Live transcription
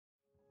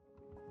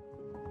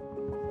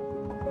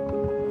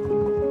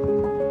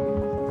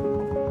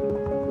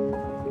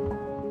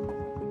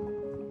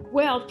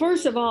Well,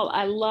 first of all,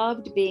 I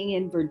loved being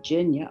in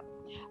Virginia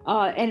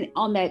and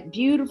on that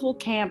beautiful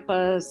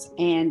campus,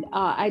 and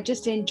I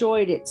just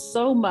enjoyed it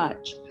so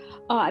much.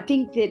 I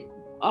think that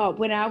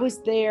when I was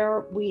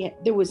there,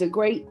 there was a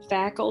great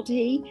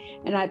faculty,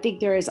 and I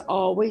think there has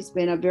always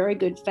been a very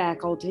good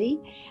faculty.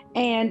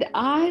 And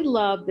I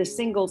love the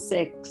single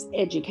sex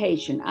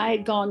education. I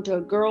had gone to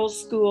a girls'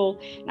 school,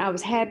 and I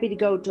was happy to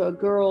go to a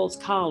girls'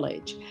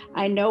 college.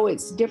 I know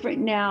it's different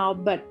now,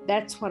 but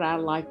that's what I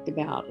liked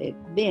about it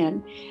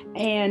then.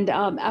 And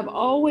I've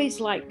always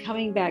liked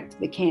coming back to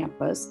the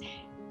campus.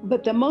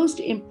 But the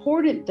most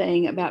important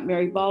thing about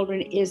Mary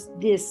Baldwin is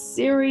this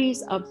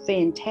series of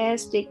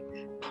fantastic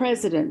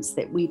presidents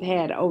that we've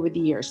had over the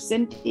years,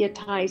 Cynthia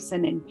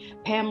Tyson and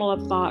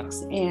Pamela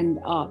Fox, and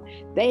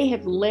they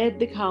have led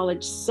the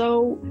college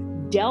so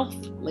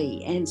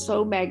deftly and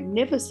so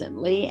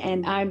magnificently,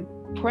 and I'm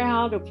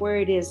proud of where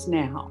it is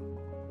now.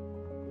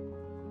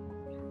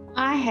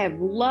 I have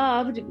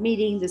loved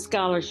meeting the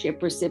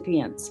scholarship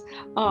recipients.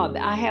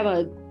 I have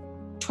a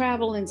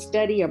travel and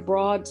study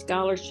abroad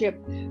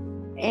scholarship,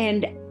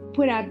 and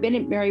when I've been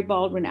at Mary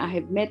Baldwin, I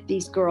have met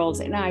these girls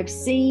and I've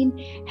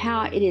seen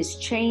how it has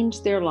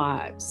changed their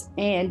lives,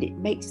 and it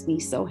makes me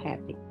so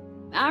happy.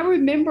 I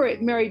remember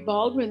at Mary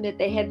Baldwin that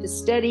they had the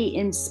study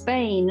in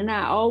Spain, and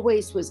I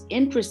always was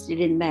interested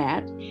in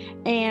that.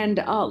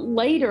 And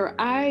later,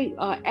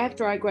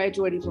 after I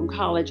graduated from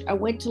college, I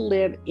went to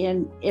live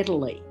in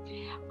Italy,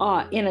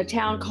 in a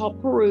town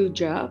called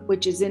Perugia,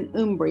 which is in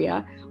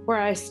Umbria, where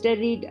I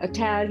studied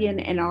Italian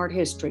and art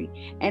history.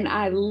 And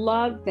I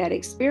loved that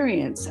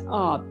experience.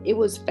 It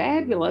was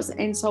fabulous.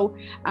 And so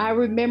I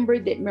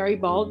remembered that Mary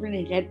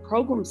Baldwin had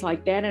programs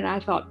like that. And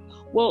I thought,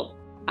 well,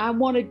 I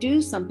want to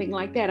do something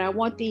like that. I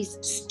want these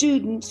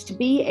students to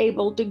be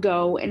able to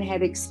go and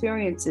have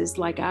experiences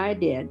like I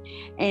did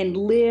and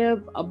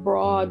live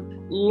abroad,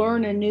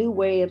 learn a new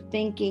way of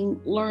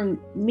thinking,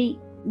 meet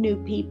new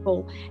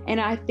people.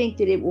 And I think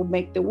that it will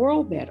make the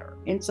world better.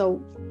 And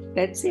so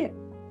that's it.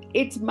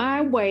 It's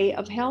my way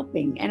of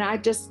helping. And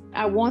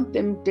I want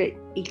them to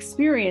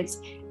experience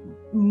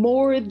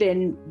more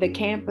than the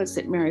campus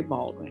at Mary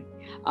Baldwin.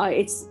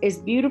 It's as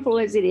beautiful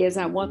as it is.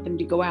 I want them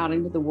to go out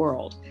into the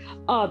world.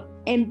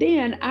 And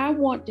then I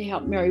want to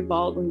help Mary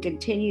Baldwin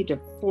continue to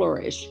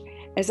flourish.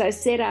 As I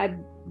said, I've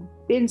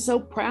been so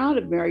proud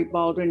of Mary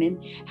Baldwin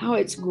and how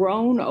it's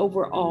grown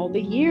over all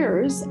the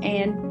years.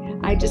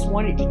 And I just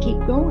want it to keep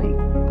going.